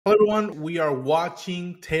Hello, everyone. We are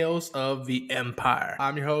watching Tales of the Empire.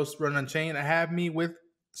 I'm your host, Ronan Chain. I have me with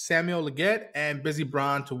Samuel Leggett and Busy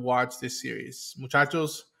Braun to watch this series.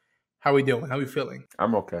 Muchachos, how we doing? How we feeling?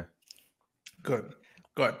 I'm okay. Good.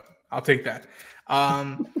 I'll take that.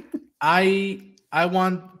 I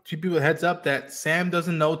want to people a heads up that Sam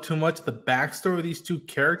doesn't know too much of the backstory of these two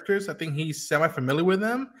characters. I think he's semi-familiar with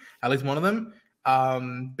them, at least one of them.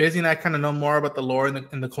 Busy and I kind of know more about the lore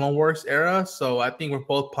in the Clone Wars era, so I think we're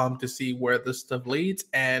both pumped to see where this stuff leads.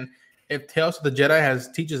 And if Tales of the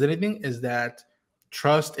Jedi teaches anything, is that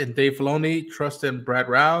trust in Dave Filoni, trust in Brad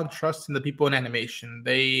Round, trust in the people in animation.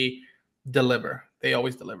 They deliver. They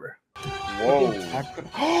always deliver. Whoa.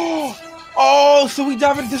 Oh, so we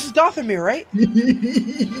dive into this is Dathomir, right?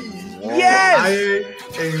 Yes!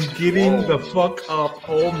 I am getting the fuck up.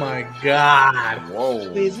 Oh my god. Whoa.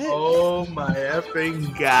 Is it? Oh my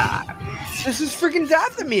effing god. This is freaking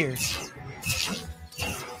Dathomir.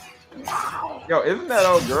 Yo, isn't that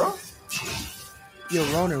old girl? Yo,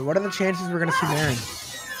 Ronan, what are the chances we're gonna see Marin?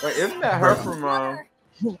 Wait, isn't that her from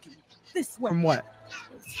From what?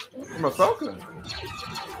 Ahsoka?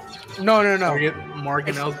 No.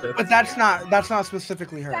 Morgan Elsbeth. But that's not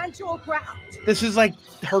specifically her. Stand your ground. This is like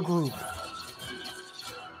her group.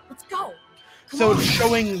 Let's go. So it's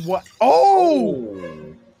showing what? Oh!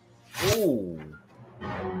 Ooh.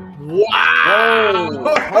 Wow.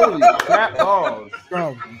 Oh, holy crap balls.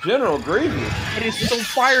 Bro, General Grievous. it is so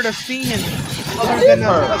fire to see him other than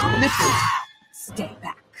a nipple. Stay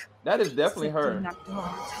back. That is definitely her.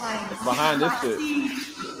 Behind Behind this shit.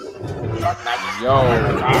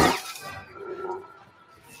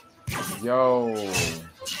 Yo.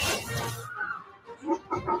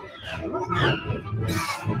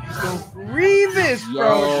 Grievous, bro.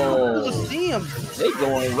 Yo. Cool to see him. They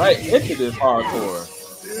going right into this hardcore.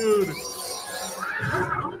 Dude.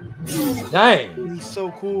 Dang. He's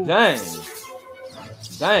so cool. Dang.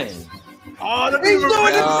 Oh, He's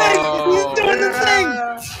doing the thing. He's doing the thing.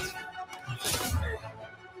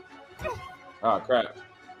 Oh, crap.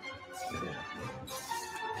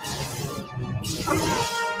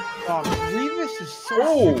 Oh, Grievous is so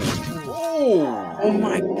Oh. freaking cool. Oh. Oh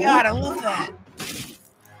my god, I love that.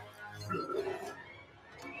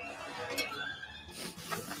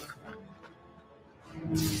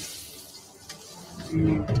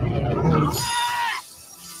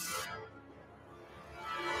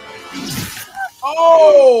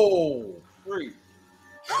 Oh! Freak.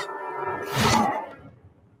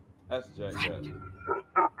 That's jacked up.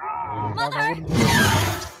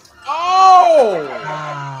 Oh!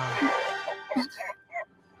 Ah.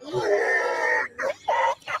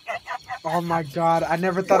 Oh my god, I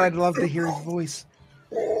never thought I'd love to hear his voice.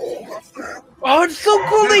 Oh, it's so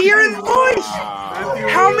cool to hear his voice!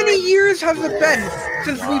 How many years has it been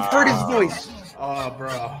since we've heard his voice? Oh,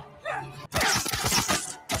 bro.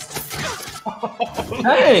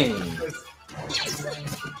 Dang!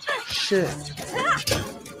 Shit.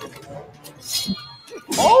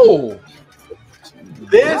 Oh!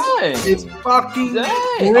 This Dang. is fucking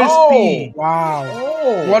Dang. crispy. Wow.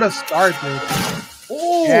 Oh! What a start, dude.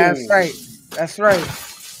 Oh! Yeah, that's right. That's right.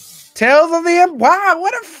 Tales of the Empire. Wow,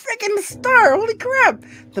 what a freaking start. Holy crap.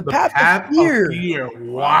 The Path of Fear.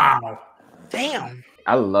 Wow. Damn.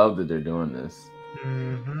 I love that they're doing this.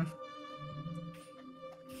 Mm-hmm.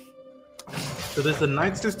 So there's the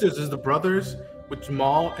Night Sisters, there's the brothers, which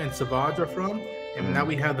Maul and Savage are from, and now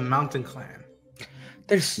we have the Mountain Clan.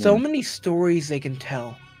 There's so many stories they can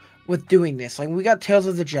tell with doing this. Like, we got Tales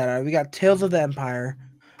of the Jedi, we got Tales of the Empire.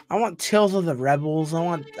 I want Tales of the Rebels.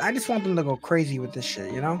 I just want them to go crazy with this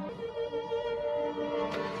shit, you know?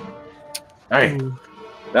 Dang.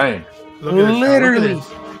 Dang. Look at this, Literally. look at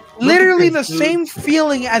this. Literally Look at the this, same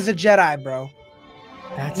feeling as a Jedi, bro.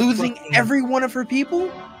 That's Losing fucking- every one of her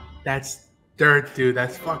people? That's dirt, dude.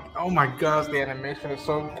 That's fucking. Oh my gosh, the animation is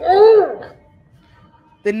so good.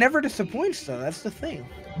 They never disappoints, though. That's the thing.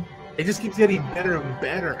 It just keeps getting better and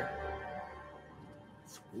better.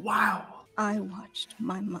 Wow. I watched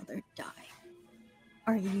my mother die.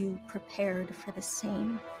 Are you prepared for the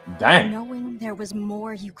same? Dang. Knowing there was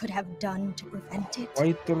more you could have done to prevent it?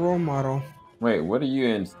 Quite the role model. Wait, what are you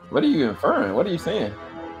inferring? What are you saying?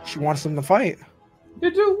 She wants them to fight.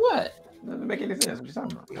 You do what? Doesn't make any sense. What you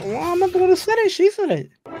talking about? Well, I'm not the one who said it. She said it.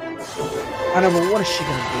 I know, but what is she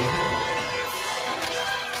gonna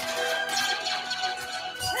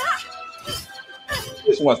She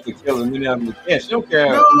just wants to kill him whenever you can. She don't care.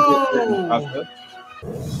 No!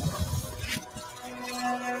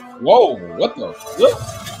 Whoa! What the? Look!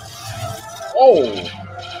 Oh!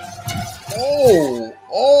 Oh!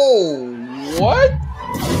 Oh! What?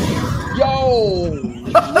 Yo!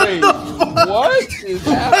 Wait! What is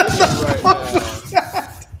happening right now?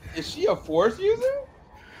 Is she a Force user?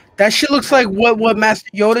 That shit looks like what Master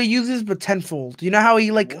Yoda uses, but tenfold. You know how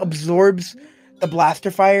he like absorbs the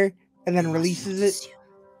blaster fire and then releases it?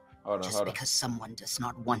 Just because someone does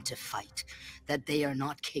not want to fight, that they are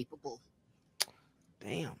not capable.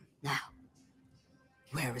 Damn. Now,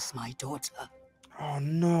 where is my daughter? Oh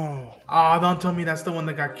no. Oh, don't tell me that's the one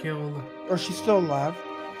that got killed. Or she's still alive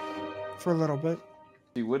for a little bit.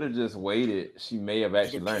 She would have just waited. She may have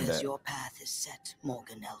actually learned that. Your path is set,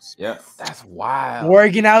 Morgan Elsbeth. Yep, that's wild.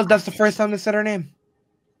 Morgan Elsbeth, that's the first time they said her name.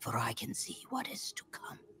 For I can see what is to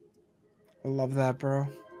come. I love that, bro.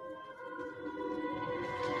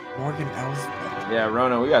 Morgan Elsbeth. Yeah,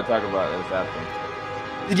 Rona, we gotta talk about this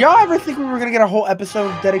after. Did y'all ever think we were gonna get a whole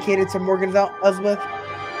episode dedicated to Morgan Elsbeth?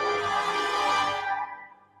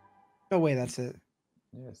 No way, that's it.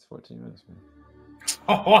 Yeah, it's 14 minutes, man.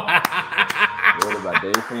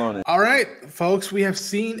 All right, folks, we have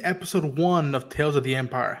seen episode 1 of Tales of the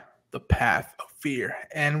Empire, The Path of Fear,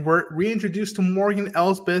 and we're reintroduced to Morgan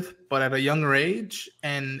Elsbeth, but at a younger age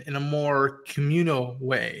and in a more communal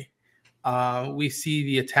way. We see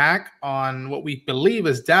the attack on what we believe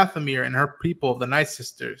is Dathomir and her people, the Night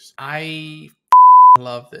Sisters. I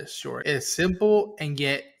love this short. It's simple, and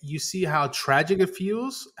yet you see how tragic it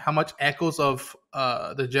feels, how much echoes of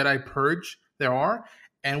the Jedi Purge there are,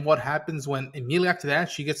 and what happens when immediately after that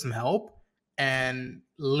she gets some help and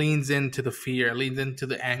leans into the fear, leans into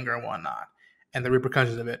the anger and whatnot, and the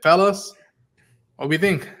repercussions of it. Fellas, what do we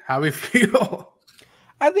think? How we feel?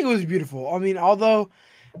 I think it was beautiful. I mean, although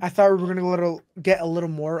I thought we were going to get a little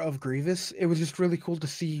more of Grievous, it was just really cool to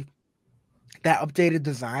see that updated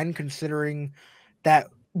design, considering that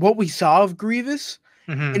what we saw of Grievous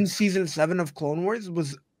in season 7 of Clone Wars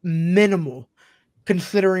was minimal,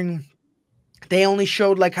 considering they only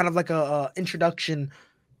showed like kind of like a introduction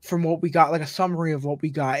from what we got, like a summary of what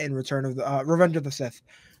we got in Revenge of the Sith.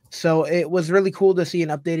 So it was really cool to see an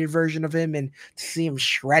updated version of him and to see him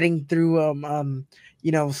shredding through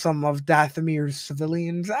you know, some of Dathomir's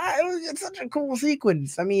civilians. It's such a cool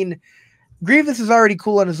sequence. I mean, Grievous is already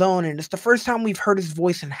cool on his own, and it's the first time we've heard his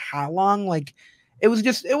voice in how long? Like, it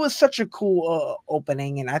was such a cool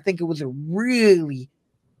opening, and I think it was a really,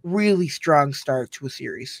 really strong start to a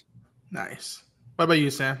series. Nice. What about you,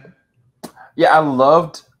 Sam? Yeah, I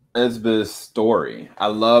loved Elsbeth's story. I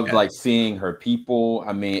loved like seeing her people.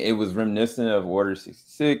 I mean, it was reminiscent of Order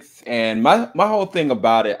 66, and my whole thing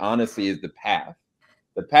about it, honestly, is the path.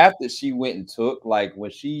 The path that she went and took, like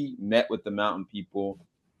when she met with the mountain people,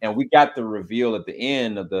 and we got the reveal at the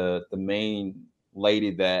end of the main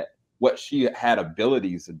lady that what she had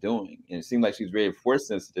abilities of doing, and it seemed like she was very force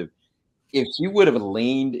sensitive. If she would have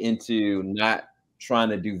leaned into not trying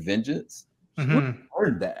to do vengeance, she would have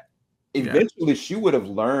learned that. Eventually, she would have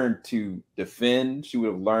learned to defend. She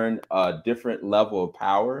would have learned a different level of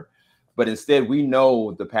power. But instead, we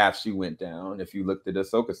know the path she went down if you looked at the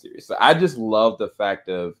Ahsoka series. So I just love the fact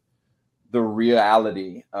of the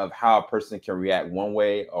reality of how a person can react one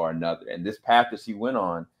way or another. And this path that she went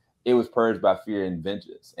on, it was purged by fear and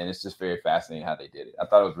vengeance. And it's just very fascinating how they did it. I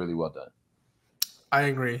thought it was really well done. I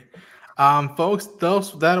agree. Folks,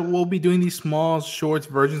 those that we'll be doing these small shorts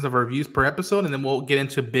versions of reviews per episode, and then we'll get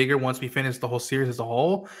into bigger once we finish the whole series as a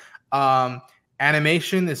whole.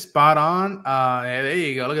 Animation is spot on. There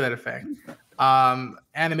you go. Look at that effect.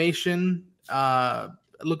 Animation,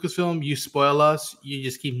 Lucasfilm, you spoil us. You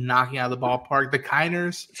just keep knocking out of the ballpark. The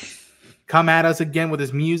Kiners come at us again with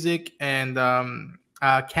his music, and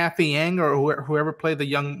Kathy Yang or whoever played the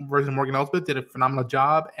young version of Morgan Elsbeth did a phenomenal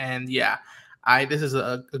job. And yeah, this is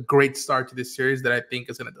a great start to this series that I think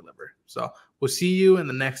is going to deliver. So we'll see you in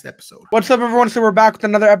the next episode. What's up, everyone? So we're back with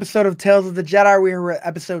another episode of Tales of the Jedi. We're at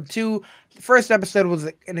episode 2. The first episode was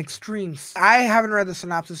an extreme. I haven't read the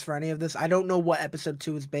synopsis for any of this. I don't know what episode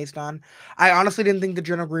 2 is based on. I honestly didn't think the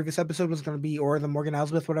General Grievous episode was going to be, or the Morgan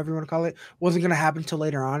Elsbeth, whatever you want to call it, wasn't going to happen until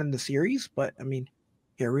later on in the series. But, I mean,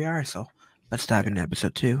 here we are. So let's dive into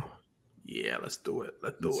episode 2. Yeah, let's do it.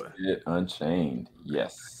 Let's do it. Unchained.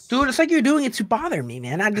 Yes. Dude, it's like you're doing it to bother me,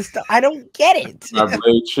 man. I don't get it. My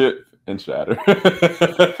blade chip and shatter.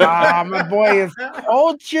 My boy is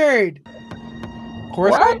cultured. Of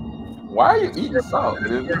course. Why are you eating salt,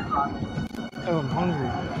 dude? Oh, I'm hungry.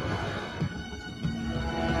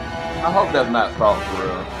 I hope that's not salt for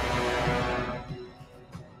real.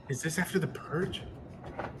 Is this after the purge?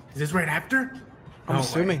 Is this right after? I'm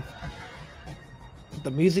assuming.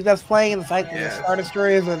 The music that's playing and the fact that the Star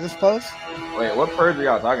Destroyers are this close. Wait, what purge are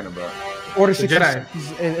y'all talking about? Order 66.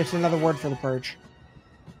 It's another word for the purge.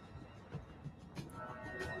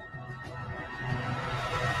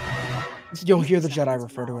 You'll hear the These Jedi weapons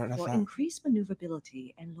refer to it allow as for that. increased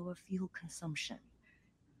maneuverability and lower fuel consumption.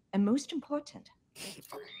 And most important,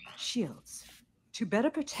 shields. To better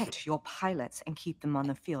protect your pilots and keep them on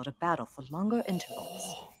the field of battle for longer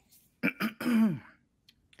intervals.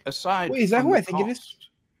 Aside Wait, is that from who the I think it is? cost,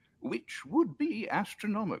 which would be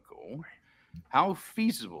astronomical, how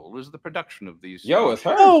feasible is the production of these? Yo, it's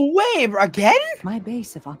her. Oh, wait, again? My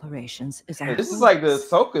base of operations is on Hey, this is like the Taurus,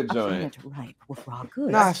 Ahsoka a joint. planet ripe with raw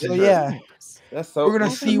goods. Nah, so yeah. That's so. We're gonna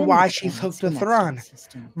Like see many why she's planets hooked to in that Thrawn. star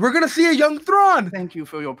system. We're gonna see a young Thrawn. Thank you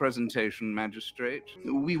for your presentation, Magistrate.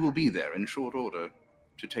 We will be there in short order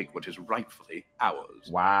to take what is rightfully ours.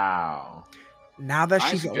 Wow. Now that I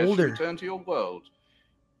she's suggest you older, return to your world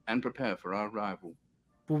and prepare for our arrival.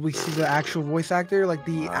 will we see the actual voice actor, like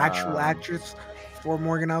the actual actress for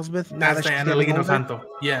Morgan Elsbeth? Now That's that she's Diana getting Lino older? Santo.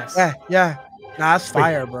 Yes. Yeah. Nah, that's Wait.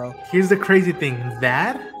 fire, bro. Here's the crazy thing.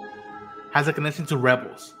 That has a connection to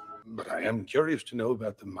Rebels. But I am curious to know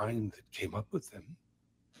about the mind that came up with them.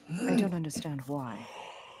 I don't understand why.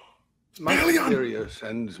 My superior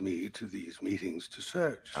sends me to these meetings to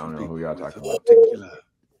search. I don't know for who y'all people with talking a about. particular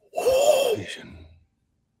vision.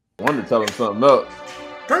 I wanted to tell him something else.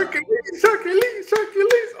 Hercules.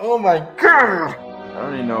 Oh my god. I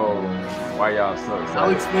don't even know why y'all so excited. I'll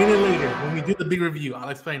explain it later when we do the big review. I'll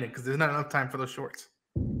explain it because there's not enough time for those shorts.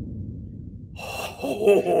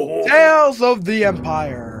 Tales of the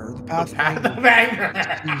Empire. The Path The banger.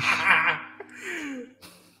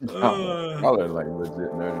 Y'all are like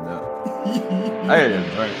legit nerding out. Hey,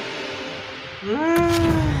 right.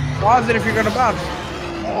 Pause it if you're gonna bounce.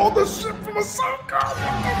 Oh, the ship from Ahsoka.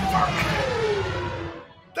 What the fuck?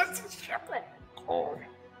 That's a ship. Oh.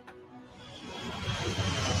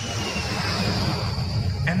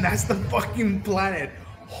 And that's the fucking planet.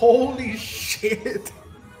 Holy shit.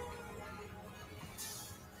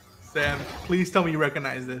 Sam, please tell me you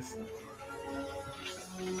recognize this.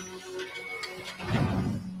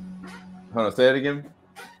 Hold on, say it again.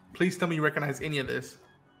 Please tell me you recognize any of this.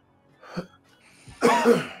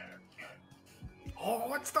 Oh,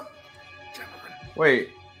 what's the gentleman?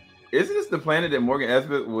 Wait, isn't this the planet that Morgan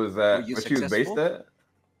Elsbeth was at? Were you Where she was based successful? at?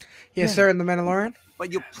 Yes, sir, in The Mandalorian,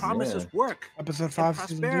 But your promises Yeah. work. episode And 5,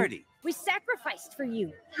 season 2. prosperity. We sacrificed for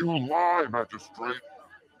you. You lie, Magistrate.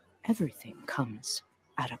 Everything comes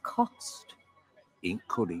at a cost.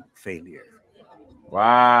 Including failure.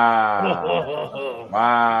 Wow.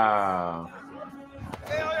 Wow.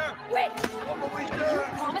 Wait! You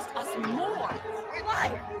promised us more!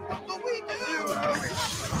 Liar!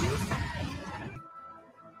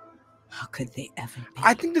 How could they ever be?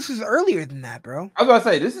 I think this is earlier than that, bro. I was about to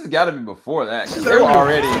say, this has got to be before that. 'Cause This is they were earlier.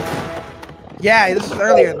 already. Yeah, this is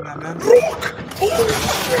earlier than that, man.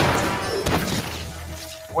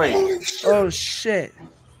 Wait, Oh shit.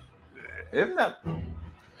 isn't that?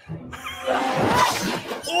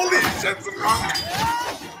 Holy shit.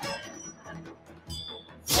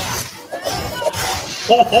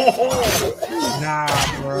 Nah,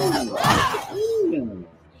 bro.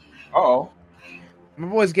 Uh-oh. My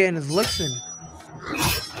boy's getting his licks in.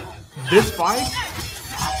 This fight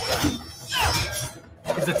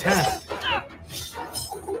is a test.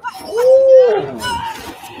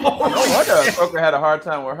 No wonder Ahsoka had a hard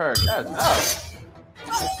time with her. God, no.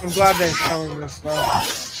 I'm glad they're showing this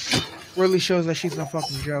stuff. Really shows that she's no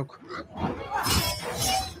fucking joke.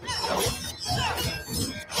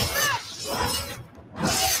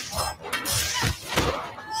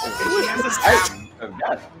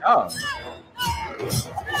 God, no.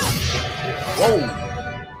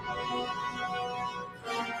 Whoa.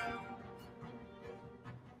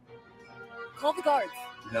 Call the guards.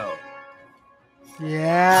 No.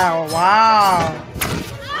 Yeah, wow.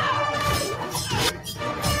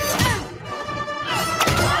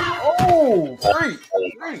 Oh, freak.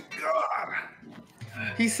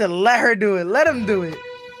 He said, let her do it. Let him do it.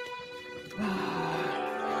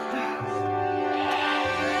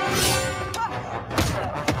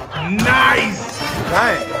 Nice.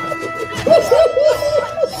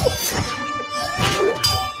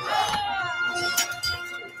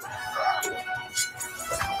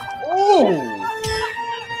 Oh.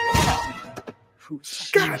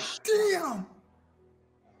 God damn.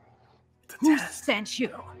 Who sent you?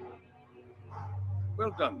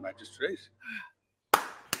 Well done, Magistrate.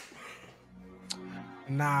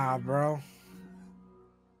 Nah, bro.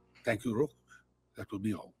 Thank you, Rook. That will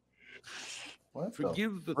be all. What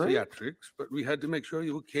Forgive the frick? theatrics, but we had to make sure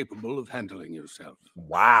you were capable of handling yourself.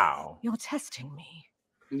 Wow. You're testing me.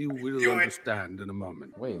 You will understand in a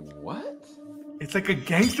moment. Wait, what? It's like a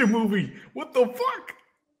gangster movie. What the fuck?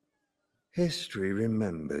 History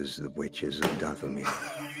remembers the witches of Dathomir.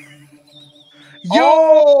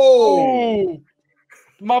 Yo,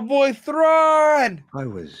 my boy Thrawn. I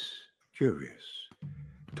was curious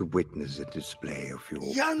to witness a display of your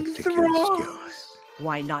Young particular Thrawn. skills.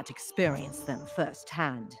 Why not experience them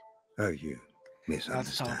firsthand? Oh, you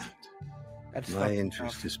misunderstand. That's My fucking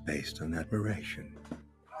interest tough. is based on admiration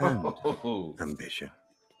and Oh. ambition.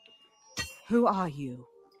 Who are you?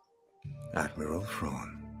 Admiral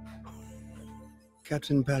Thrawn.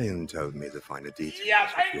 Captain Pelion told me the finer details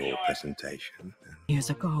of your presentation. Years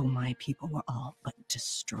ago, my people were all but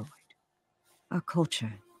destroyed. Our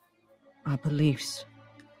culture, our beliefs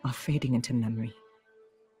are fading into memory.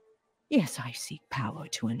 Yes, I seek power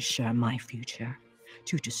to ensure my future,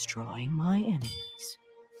 to destroy my enemies.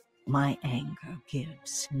 My anger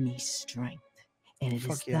gives me strength, and it is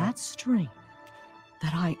Fuck yeah. that strength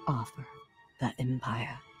that I offer the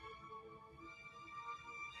Empire.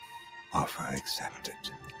 Offer accepted.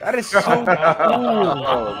 That is so cool.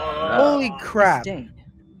 Holy crap. Disdain.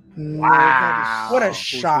 Wow. What a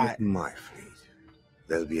Portion shot. of my fleet.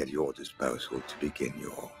 They'll be at your disposal to begin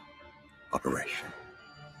your operation.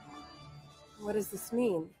 What does this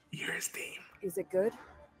mean? Yours team. Is it good?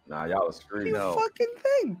 Nah, y'all was What screwed. do you No. fucking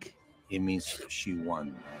think? It means she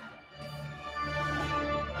won.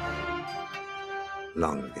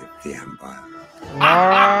 Long live the Empire.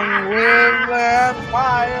 Long live the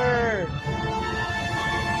Empire.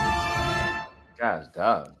 Guys,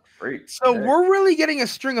 dog. Freak. So we're really getting a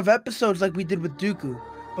string of episodes like we did with Dooku,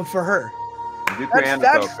 but for her. Dooku That's- and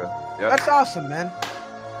that's- Ahsoka. Yep. That's awesome, man.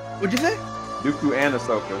 What'd you say? Dooku and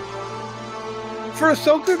Ahsoka. For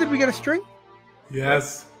Ahsoka, did we get a string?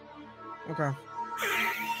 Yes. Okay.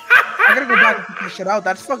 I gotta go back and check this shit out.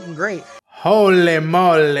 That's fucking great. Holy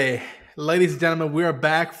moly. Ladies and gentlemen, we are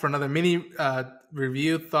back for another mini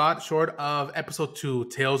review thought short of episode 2,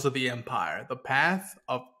 Tales of the Empire, The Path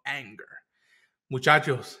of Anger.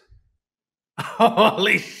 Muchachos.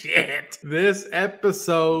 Holy shit. This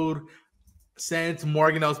episode sends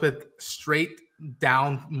Morgan Elsbeth straight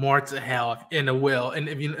down more to hell in a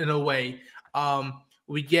way.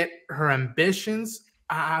 We get her ambitions,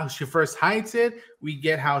 how she first hides it. We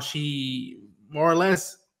get how she more or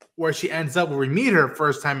less where she ends up when we meet her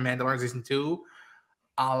first time in Mandalorian season 2.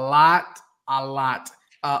 A lot.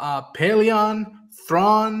 Pelion,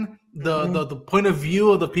 Thrawn, the point of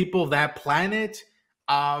view of the people of that planet.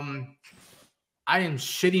 I am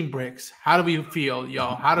shitting bricks. How do we feel,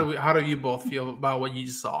 y'all? How do you both feel about what you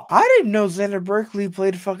just saw? I didn't know Xander Berkeley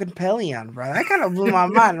played fucking Pelion, bro. That kind of blew my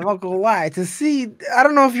mind. I'm not gonna lie. To see, I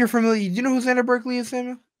don't know if you're familiar. Do you know who Xander Berkeley is,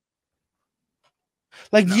 Samuel?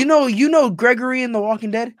 Like, No. you know Gregory in The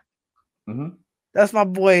Walking Dead? Mm-hmm. That's my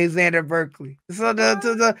boy, Xander Berkeley. So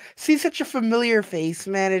to see such a familiar face,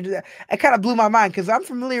 man, it kind of blew my mind because I'm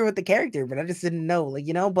familiar with the character, but I just didn't know, like,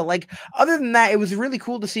 you know. But like, other than that, it was really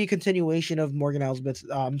cool to see a continuation of Morgan Elsbeth's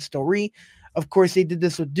story. Of course, they did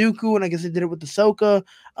this with Dooku, and I guess they did it with Ahsoka.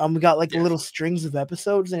 We got like little strings of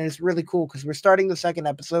episodes, and it's really cool because we're starting the second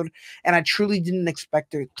episode, and I truly didn't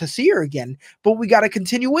expect to see her again. But we got a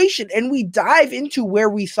continuation, and we dive into where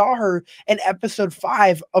we saw her in episode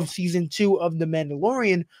 5 of season 2 of The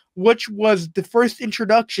Mandalorian, which was the first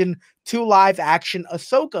introduction to live action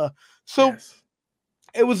Ahsoka. So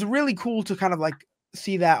it was really cool to kind of like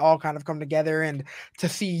see that all kind of come together and to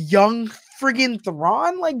see young friggin'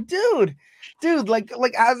 Thrawn. Like, dude, like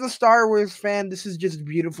as a Star Wars fan, this is just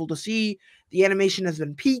beautiful to see. The animation has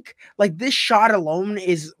been peak. Like, this shot alone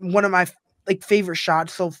is one of my like favorite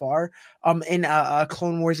shots so far in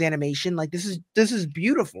Clone Wars animation. Like, this is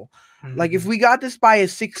beautiful. Like, if we got this by a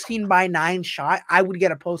 16:9 shot, I would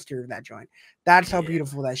get a poster of that joint. That's how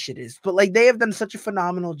beautiful that shit is. But like, they have done such a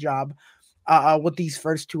phenomenal job with these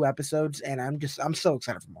first 2 episodes, and I'm so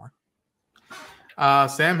excited for more.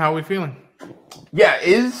 Sam, how are we feeling? Yeah,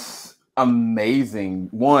 it's amazing.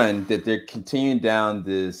 One, that they're continuing down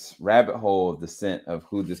this rabbit hole of descent of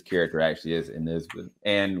who this character actually is in this.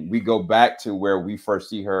 And we go back to where we first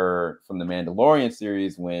see her from the Mandalorian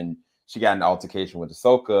series when she got an altercation with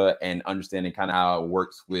Ahsoka and understanding kind of how it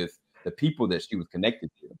works with the people that she was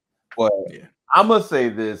connected to. But I'm going to say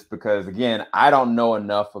this because, again, I don't know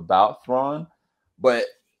enough about Thrawn, but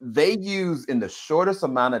they use in the shortest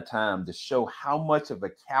amount of time to show how much of a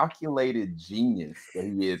calculated genius that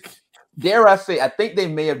he is. Dare I say, I think they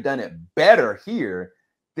may have done it better here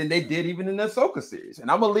than they did even in the Ahsoka series. And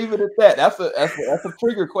I'm gonna leave it at that. That's a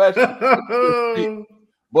trigger question.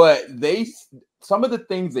 But some of the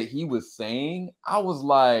things that he was saying, I was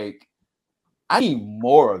like, I need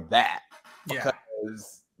more of that.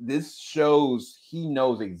 Because this shows he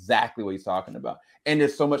knows exactly what he's talking about. And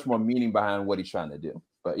there's so much more meaning behind what he's trying to do.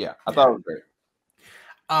 But yeah, I thought it was great.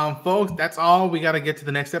 Folks, that's all. We got to get to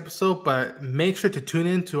the next episode, but make sure to tune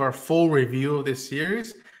in to our full review of this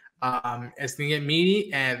series. It's going to get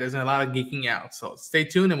meaty, and there's a lot of geeking out. So stay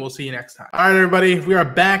tuned, and we'll see you next time. All right, everybody. We are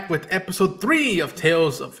back with episode 3 of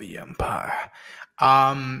Tales of the Empire.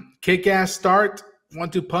 Kick-ass start,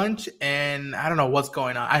 1-2 punch, and I don't know what's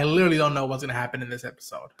going on. I literally don't know what's going to happen in this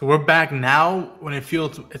episode. So we're back now when it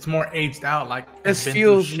feels it's more aged out. Like this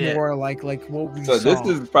feels more like what we saw. So this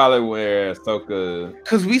is probably where Ahsoka,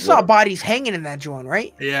 because we saw bodies hanging in that joint,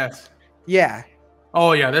 right? Yes. Yeah.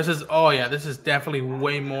 Oh yeah, this is definitely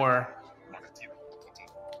way more.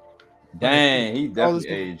 Dang, he definitely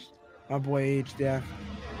aged. My boy aged, yeah.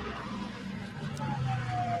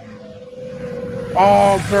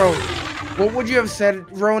 Oh, bro, what would you have said,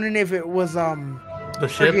 Ronan, if it was the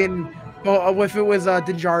ship? If it was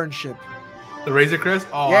Din Djarin's ship, the Razor Crest?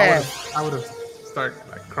 Oh yeah, I would have started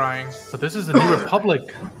like crying. So this is the New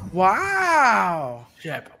Republic. Wow.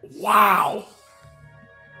 Ship. Wow.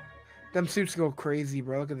 Them suits go crazy,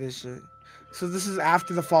 bro. Look at this shit. So this is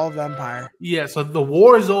after the fall of the Empire. Yeah, so the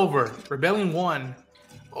war is over. Rebellion won.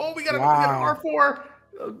 Oh, we got an R4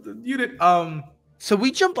 unit. So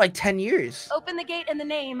we jumped like 10 years. Open the gate in the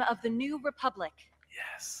name of the New Republic.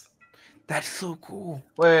 Yes. That's so cool.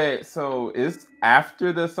 Wait, so is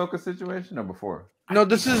after the Ahsoka situation or before? No,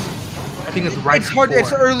 this is. I think it's right. It's hard.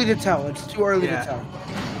 It's early to tell. It's too early to tell.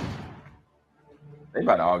 They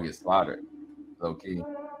about to all get slaughtered. Low key.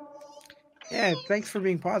 Yeah, thanks for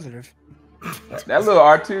being positive. That little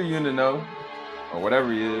R2 unit, though, or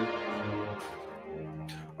whatever he is.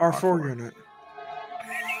 R4 unit.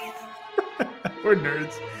 We're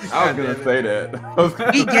nerds. I was gonna say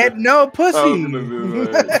that. We get no pussy.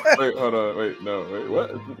 Wait, hold on. Wait, no. Wait,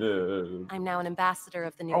 what? Yeah. I'm now an ambassador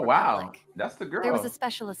of the New Republic. Wow, that's the girl. There was a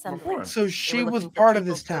special assembly. So she was part of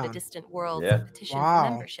this town. A distant world to petition for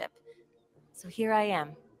membership. So here I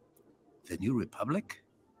am. The New Republic?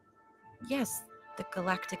 Yes, the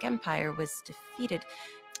Galactic Empire was defeated.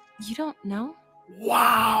 You don't know?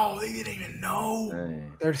 Wow, they didn't even know.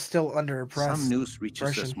 Dang. They're still under oppression. Some news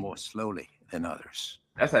reaches us more slowly than others.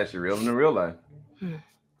 That's actually real in the real life.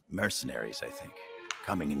 Mercenaries, I think,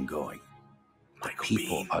 coming and going. The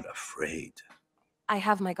people are afraid. I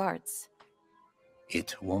have my guards.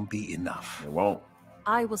 It won't be enough. It won't.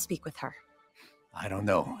 I will speak with her. I don't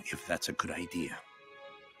know if that's a good idea.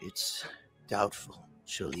 It's doubtful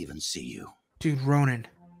she'll even see you. Dude, Ronan.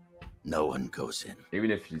 No one goes in.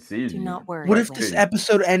 Even if she sees you. Do not worry. What if this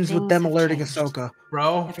episode ends with them alerting Ahsoka?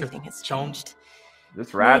 Bro, everything has changed.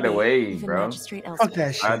 Just ride the wave, bro. Fuck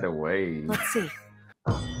that shit. Ride the wave. Let's see.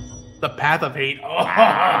 The path of hate. Oh,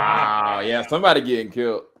 yeah, somebody getting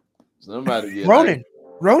killed. Somebody getting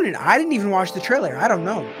Ronan, I didn't even watch the trailer. I don't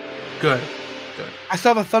know. Good. I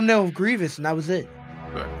saw the thumbnail of Grievous, and that was it.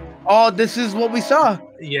 Good. Oh, this is what we saw.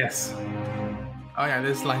 Yes. Oh yeah,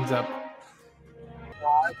 this lines up.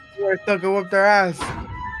 Ahsoka whipped their ass.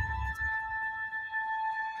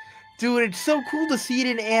 Dude, it's so cool to see it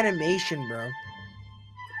in animation, bro.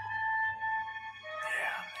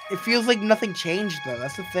 It feels like nothing changed, though.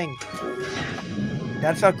 That's the thing.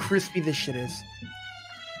 That's how crispy this shit is.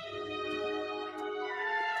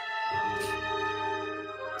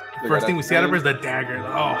 First thing we see out of her is the dagger.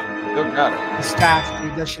 Oh, look at it. The staff,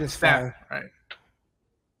 dude. That shit is fire. Right.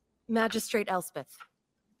 Magistrate Elspeth,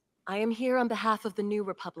 I am here on behalf of the New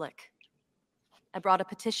Republic. I brought a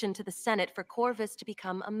petition to the Senate for Corvus to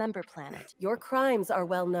become a member planet. Your crimes are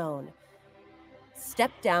well known.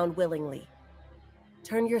 Step down willingly.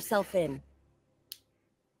 Turn yourself in.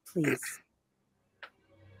 Please.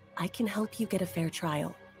 I can help you get a fair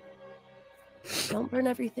trial. Don't burn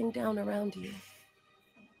everything down around you.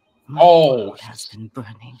 Oh, has been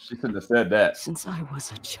burning. She shouldn't have said that. Since I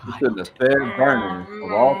was a child. She shouldn't have said burning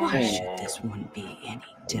of all Why things. should this one be any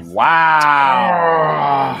different?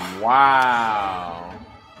 Wow. Wow.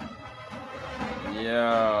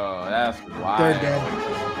 Yo, that's wild. They're dead.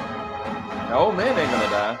 The old man ain't gonna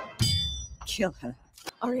die. Kill her.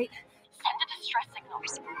 All right. Send a distress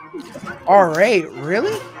signal. All right,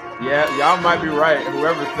 really? Yeah, y'all might be right.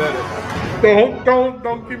 Whoever said it.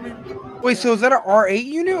 Don't give me. Wait, so is that an R8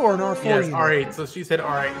 unit or an R4 Yes, unit? R8. So she said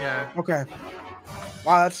R8. Yeah. Okay.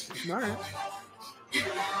 Wow, that's all right.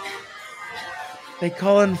 They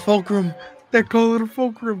call it Fulcrum. They're calling it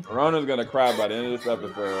Fulcrum. Rona's gonna cry by the end of this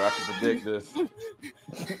episode. I can predict this.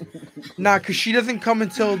 Nah, cause she doesn't come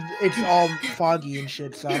until it's all foggy and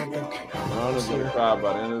shit. So I don't think. Rona's gonna cry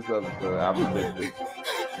by the end of this episode. I predict it.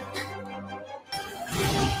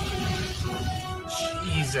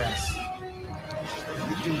 Jesus.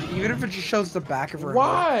 Dude, even if it just shows the back of her.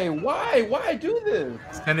 Why? Why do this?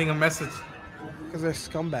 Sending a message. Because they're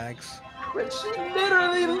scumbags. But she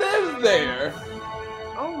literally lives there.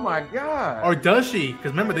 Oh my god. Or does she?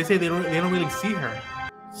 Because remember, they say they don't really see her.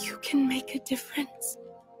 You can make a difference.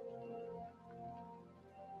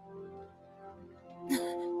 Who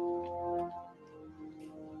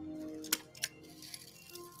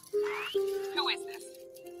is this?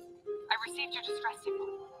 I received your distress signal.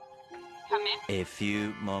 Come in. A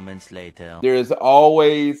few moments later. There is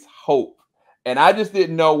always hope. And I just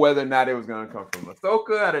didn't know whether or not it was going to come from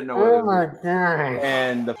Ahsoka. I didn't know whether. Oh my god.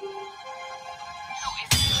 And the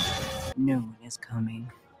No one is coming.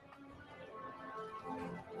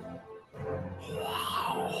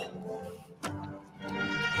 Wow.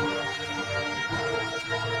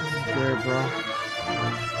 This is good, bro.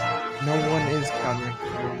 No one is coming.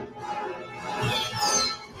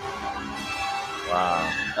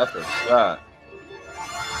 wow, that's a shot.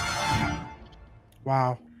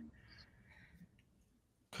 Wow.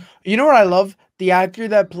 You know what I love? The actor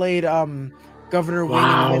that played Governor Wing in The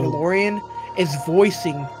Mandalorian is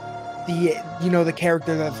voicing the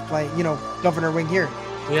character that's playing, Governor Wing here.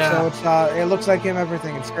 Yeah. So it's it looks like him,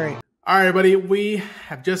 everything. It's great. All right, everybody. We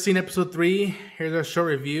have just seen episode 3. Here's a short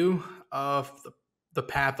review of the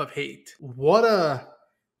Path of Hate. What a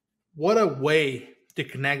way to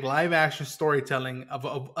connect live action storytelling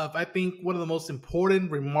of I think one of the most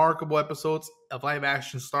important, remarkable episodes of live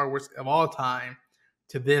action Star Wars of all time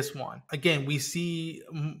to this one. Again, we see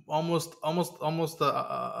almost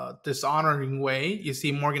a dishonoring way. You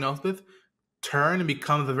see Morgan Elsbeth turn and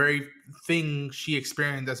become the very thing she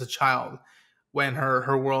experienced as a child when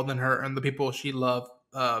her world and the people she loved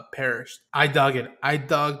perished. I dug it. I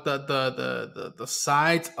dug the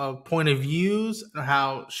sides of point of views and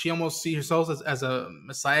how she almost sees herself as a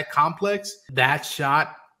messiah complex. That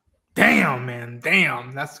shot, damn man,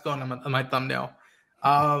 damn. That's going on my thumbnail.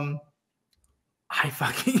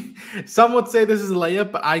 Some would say this is a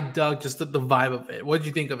layup, but I dug just the vibe of it. What did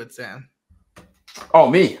you think of it, Sam? Oh,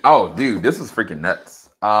 me? Oh, dude, this was freaking nuts.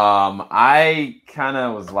 I kind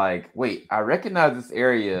of was like, wait, I recognize this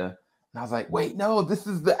area. And I was like, wait, no, this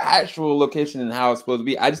is the actual location and how it's supposed to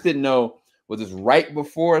be. I just didn't know, was this right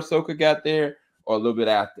before Ahsoka got there or a little bit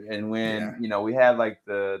after? And when, we had like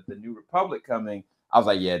the New Republic coming, I was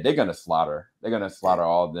like, yeah, they're going to slaughter. They're going to slaughter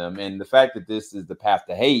all of them. And the fact that this is the path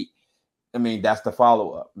to hate, I mean, that's the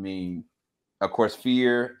follow-up. I mean, of course,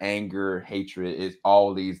 fear, anger, hatred is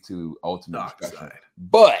all leads to ultimate destruction.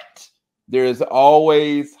 But there is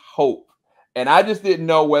always hope. And I just didn't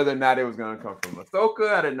know whether or not it was going to come from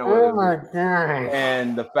Ahsoka. I didn't know whether. Oh my god!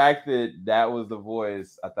 And the fact that was the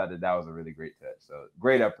voice, I thought that was a really great touch. So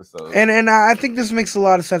great episode. And I think this makes a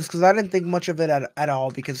lot of sense because I didn't think much of it at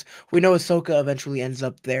all because we know Ahsoka eventually ends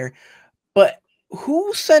up there. But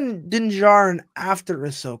who sent Din Djarin after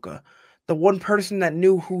Ahsoka? The one person that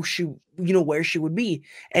knew who she, where she would be.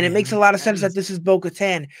 And it makes a lot of sense that this is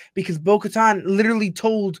Bo-Katan because Bo-Katan literally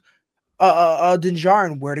told Din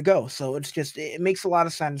Djarin where to go. So it makes a lot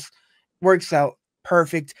of sense. Works out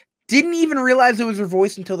perfect. Didn't even realize it was her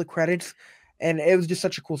voice until the credits. And it was just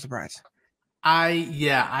such a cool surprise.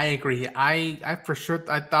 I agree. I for sure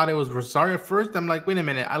I thought it was Rosario at first. I'm like, wait a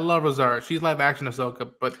minute, I love Rosario. She's live action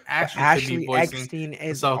Ahsoka, but Ashley should be voicing Eckstein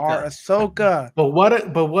is Ahsoka. our Ahsoka.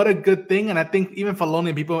 But what a good thing, and I think even Filoni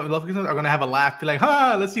and people in love are gonna have a laugh. Be like,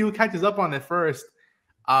 let's see who catches up on it first.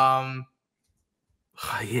 Yeah,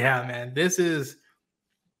 man, this is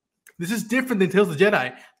different than Tales of the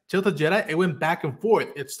Jedi. Tales of the Jedi, it went back and forth.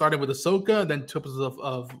 It started with Ahsoka, then 2 episodes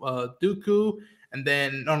of Dooku. And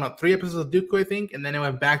then, 3 episodes of Dooku, I think. And then it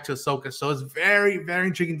went back to Ahsoka. So it's very, very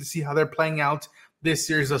intriguing to see how they're playing out this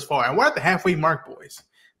series thus far. And we're at the halfway mark, boys.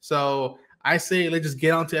 So I say let's just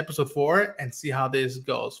get on to episode 4 and see how this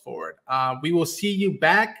goes forward. We will see you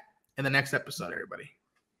back in the next episode, everybody.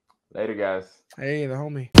 Later, guys. Hey, the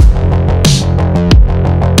homie.